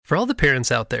For all the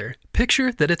parents out there,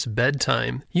 picture that it's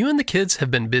bedtime. You and the kids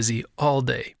have been busy all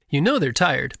day. You know they're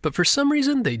tired, but for some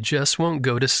reason they just won't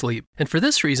go to sleep. And for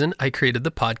this reason, I created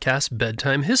the podcast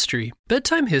Bedtime History.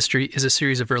 Bedtime History is a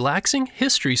series of relaxing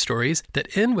history stories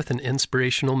that end with an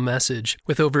inspirational message.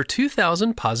 With over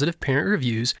 2,000 positive parent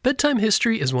reviews, Bedtime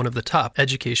History is one of the top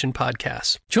education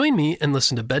podcasts. Join me and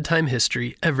listen to Bedtime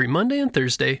History every Monday and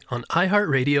Thursday on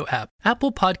iHeartRadio app,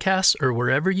 Apple Podcasts, or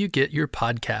wherever you get your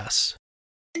podcasts.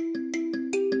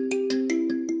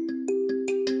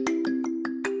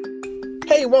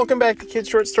 Hey, welcome back to Kids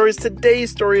Short Stories.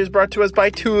 Today's story is brought to us by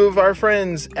two of our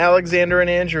friends, Alexander and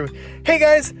Andrew. Hey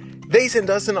guys, they sent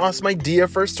us an awesome idea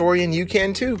for a story and you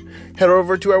can too. Head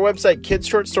over to our website,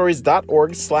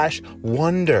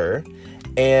 kidsshortstories.org/wonder,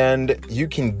 and you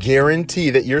can guarantee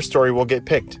that your story will get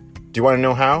picked. Do you want to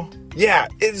know how? Yeah,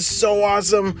 it's so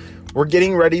awesome. We're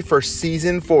getting ready for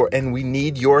season 4 and we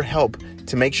need your help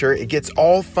to make sure it gets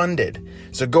all funded.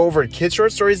 So go over to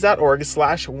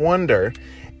kidsshortstories.org/wonder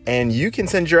and you can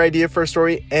send your idea for a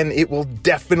story, and it will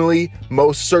definitely,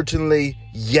 most certainly,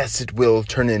 yes, it will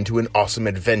turn into an awesome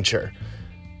adventure.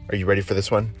 Are you ready for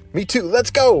this one? Me too. Let's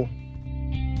go.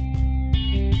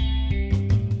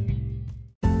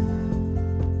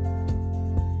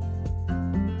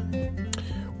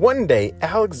 One day,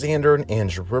 Alexander and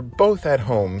Andrew were both at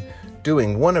home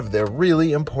doing one of their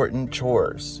really important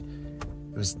chores.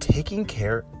 It was taking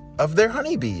care of their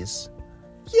honeybees.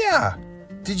 Yeah.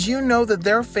 Did you know that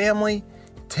their family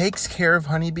takes care of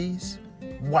honeybees?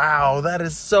 Wow, that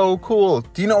is so cool.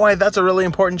 Do you know why that's a really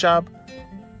important job?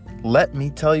 Let me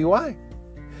tell you why.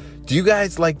 Do you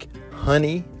guys like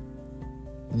honey?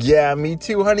 Yeah, me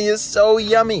too. Honey is so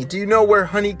yummy. Do you know where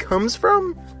honey comes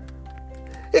from?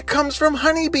 It comes from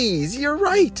honeybees. You're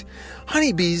right.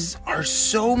 Honeybees are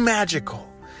so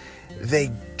magical.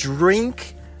 They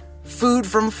drink food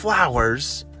from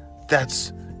flowers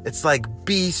it's like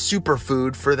bee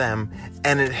superfood for them,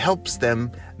 and it helps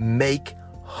them make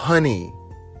honey.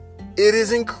 It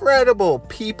is incredible.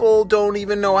 People don't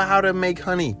even know how to make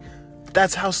honey.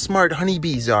 That's how smart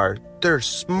honeybees are. They're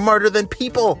smarter than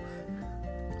people.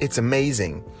 It's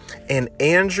amazing. And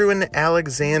Andrew and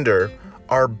Alexander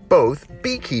are both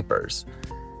beekeepers.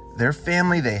 Their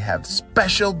family, they have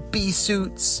special bee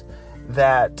suits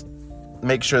that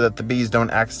make sure that the bees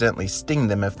don't accidentally sting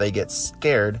them if they get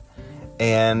scared.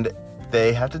 And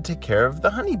they have to take care of the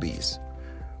honeybees.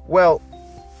 Well,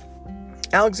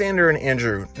 Alexander and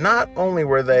Andrew, not only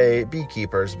were they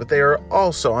beekeepers, but they are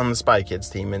also on the Spy Kids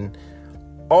team. And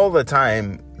all the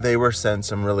time, they were sent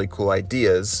some really cool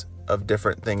ideas of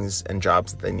different things and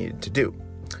jobs that they needed to do.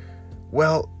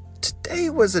 Well,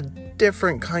 today was a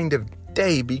different kind of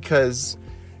day because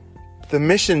the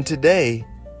mission today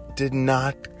did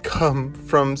not come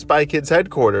from Spy Kids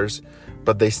headquarters,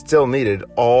 but they still needed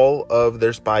all of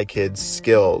their Spy Kids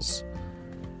skills.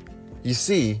 You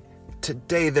see,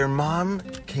 today their mom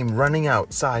came running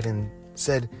outside and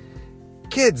said,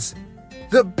 "Kids,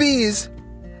 the bees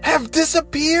have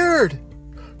disappeared!"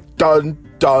 Dun,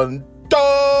 dun,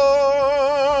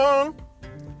 dun!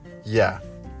 Yeah,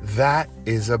 that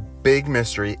is a big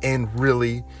mystery and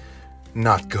really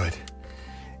not good.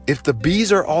 If the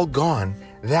bees are all gone,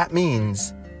 that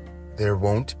means there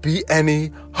won't be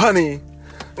any honey.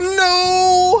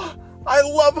 No! I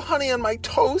love honey on my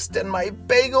toast and my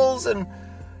bagels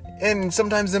and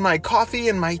sometimes in my coffee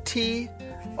and my tea.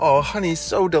 Oh, honey's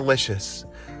so delicious.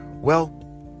 Well,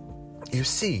 you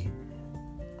see,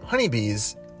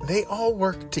 honeybees, they all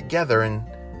work together and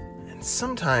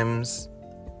sometimes,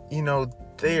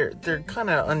 they're kind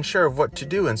of unsure of what to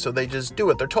do, and so they just do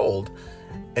what they're told.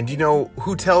 And you know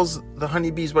who tells the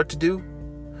honeybees what to do?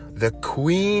 The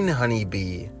queen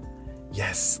honeybee.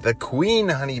 Yes, the queen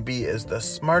honeybee is the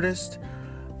smartest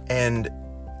and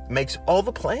makes all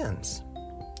the plans.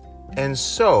 And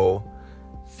so,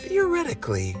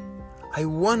 theoretically, I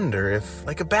wonder if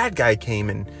a bad guy came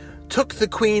and took the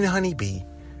queen honeybee,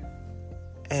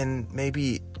 and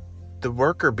maybe the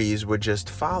worker bees would just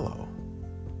follow.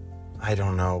 I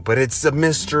don't know, but it's a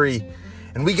mystery,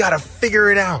 and we gotta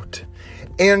figure it out.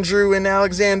 Andrew and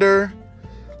Alexander,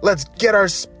 let's get our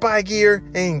spy gear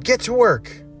and get to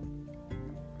work.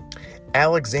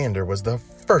 Alexander was the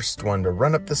first one to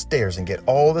run up the stairs and get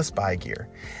all the spy gear.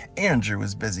 Andrew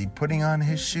was busy putting on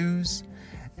his shoes,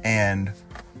 and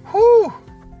whew,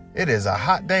 it is a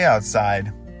hot day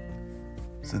outside.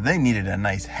 So they needed a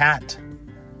nice hat,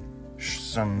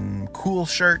 some cool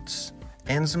shirts,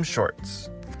 and some shorts.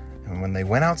 And when they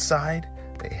went outside,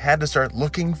 they had to start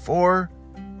looking for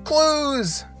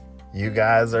clues. You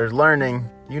guys are learning.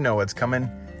 You know what's coming.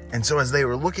 And so as they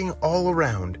were looking all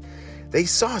around, they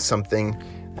saw something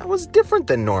that was different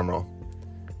than normal.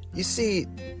 You see,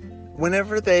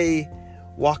 whenever they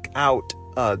walk out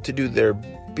to do their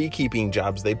beekeeping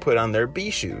jobs, they put on their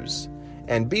bee shoes.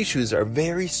 And bee shoes are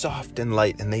very soft and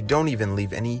light, and they don't even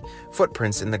leave any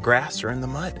footprints in the grass or in the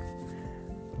mud.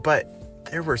 But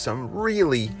there were some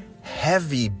really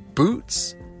heavy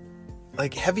boots,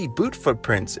 like heavy boot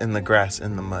footprints in the grass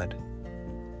and the mud.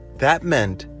 That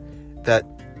meant that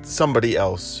somebody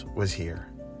else was here.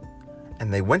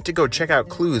 And they went to go check out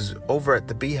clues over at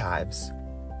the beehives.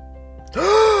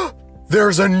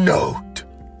 There's a note!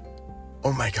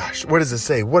 Oh my gosh, what does it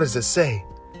say? What does it say?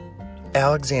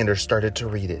 Alexander started to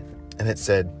read it, and it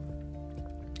said,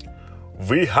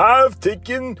 "We have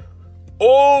taken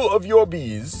all of your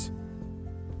bees.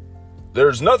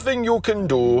 There's nothing you can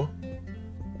do.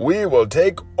 We will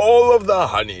take all of the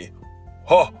honey.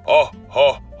 Ha, ha,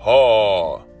 ha,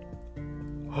 ha."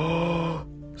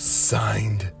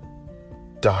 Signed,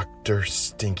 Dr.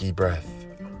 Stinky Breath.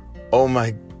 Oh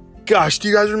my gosh, do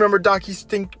you guys remember Dr.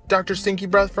 Stinky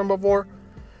Breath from before?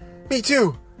 Me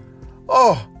too.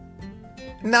 Oh,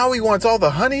 now he wants all the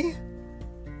honey?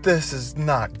 This is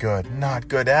not good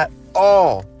at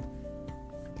all.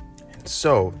 And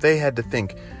so they had to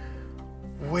think,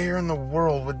 where in the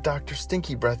world would Dr.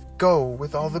 Stinky Breath go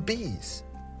with all the bees?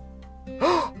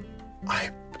 I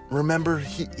remember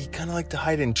he kind of liked to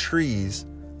hide in trees.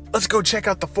 Let's go check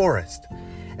out the forest.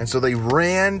 And so they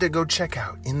ran to go check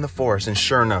out in the forest. And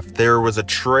sure enough, there was a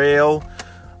trail.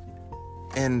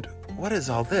 And what is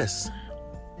all this?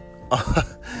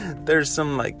 There's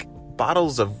some like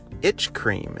bottles of itch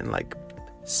cream and like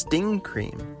sting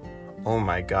cream. Oh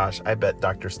my gosh, I bet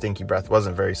Dr. Stinky Breath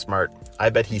wasn't very smart. I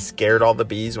bet he scared all the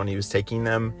bees when he was taking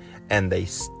them and they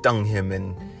stung him,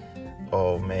 and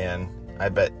oh man, I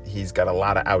bet he's got a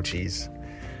lot of ouchies.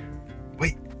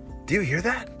 Wait, do you hear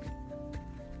that?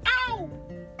 Ow!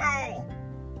 Ow!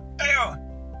 Ow!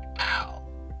 Ow!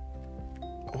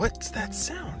 What's that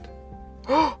sound?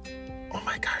 Oh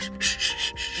my gosh. Shh, shh,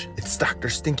 shh, shh. It's Dr.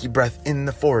 Stinky Breath in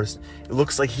the forest. It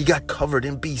looks like he got covered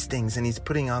in bee stings and he's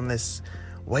putting on this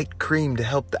white cream to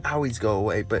help the owies go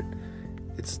away, but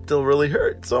it still really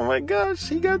hurts. Oh my gosh,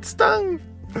 he got stung.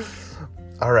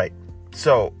 All right,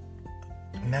 so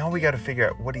now we got to figure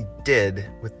out what he did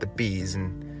with the bees.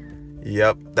 And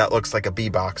yep, that looks like a bee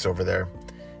box over there.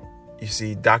 You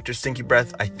see, Dr. Stinky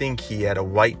Breath, I think he had a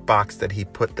white box that he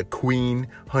put the queen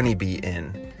honeybee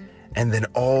in. And then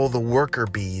all the worker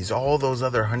bees, all those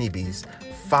other honeybees,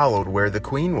 followed where the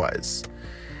queen was.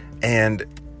 And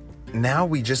now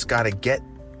we just got to get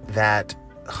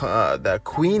the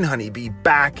queen honeybee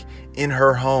back in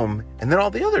her home. And then all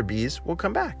the other bees will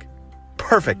come back.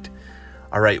 Perfect.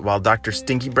 All right, while Dr.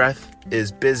 Stinky Breath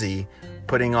is busy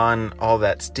putting on all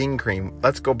that sting cream,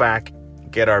 let's go back,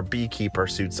 get our beekeeper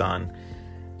suits on.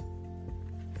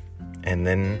 And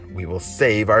then we will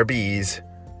save our bees.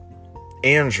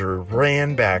 Andrew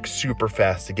ran back super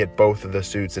fast to get both of the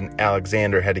suits, and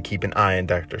Alexander had to keep an eye on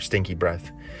Dr. Stinky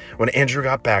Breath. When Andrew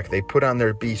got back, they put on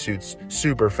their bee suits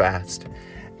super fast.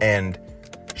 And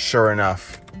sure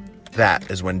enough,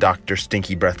 that is when Dr.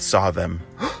 Stinky Breath saw them.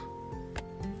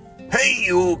 Hey,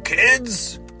 you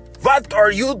kids! What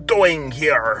are you doing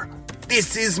here?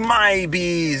 This is my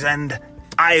bees, and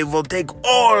I will take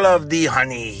all of the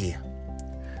honey.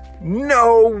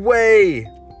 No way!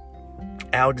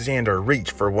 Alexander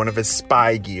reached for one of his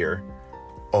spy gear.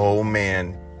 Oh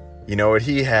man, you know what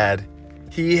he had?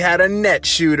 He had a net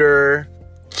shooter.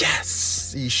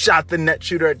 Yes, he shot the net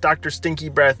shooter at Dr. Stinky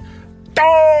Breath.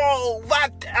 Oh,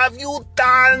 what have you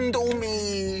done to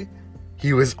me?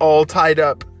 He was all tied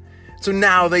up. So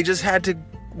now they just had to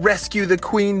rescue the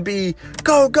queen bee.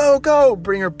 Go, go, go,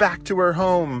 bring her back to her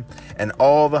home. And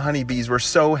all the honeybees were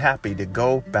so happy to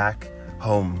go back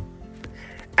home.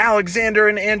 Alexander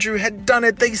and Andrew had done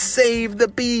it. They saved the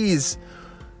bees.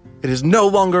 It is no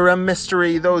longer a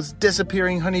mystery. Those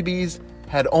disappearing honeybees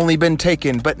had only been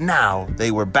taken, but now they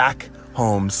were back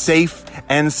home, safe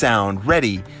and sound,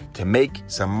 ready to make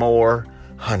some more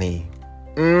honey.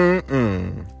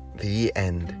 The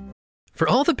end. For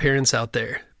all the parents out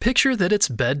there, picture that it's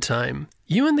bedtime.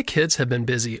 You and the kids have been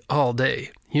busy all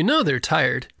day. You know they're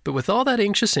tired, but with all that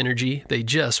anxious energy, they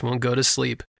just won't go to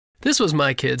sleep. This was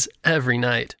my kids every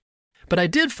night. But I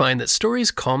did find that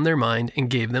stories calmed their mind and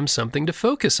gave them something to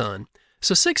focus on.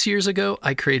 So 6 years ago,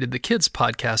 I created the kids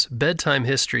podcast Bedtime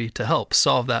History to help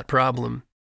solve that problem.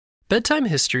 Bedtime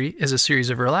History is a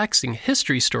series of relaxing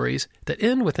history stories that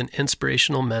end with an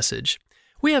inspirational message.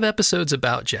 We have episodes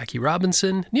about Jackie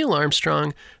Robinson, Neil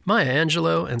Armstrong, Maya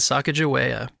Angelou, and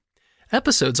Sacagawea.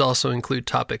 Episodes also include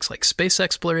topics like space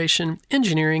exploration,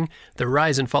 engineering, the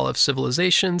rise and fall of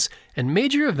civilizations, and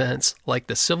major events like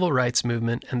the Civil Rights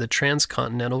Movement and the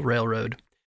Transcontinental Railroad.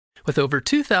 With over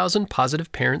 2,000 positive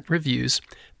parent reviews,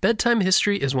 Bedtime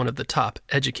History is one of the top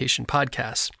education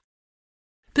podcasts.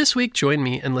 This week, join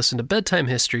me and listen to Bedtime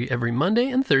History every Monday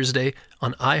and Thursday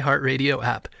on iHeartRadio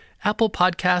app, Apple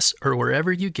Podcasts, or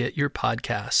wherever you get your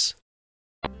podcasts.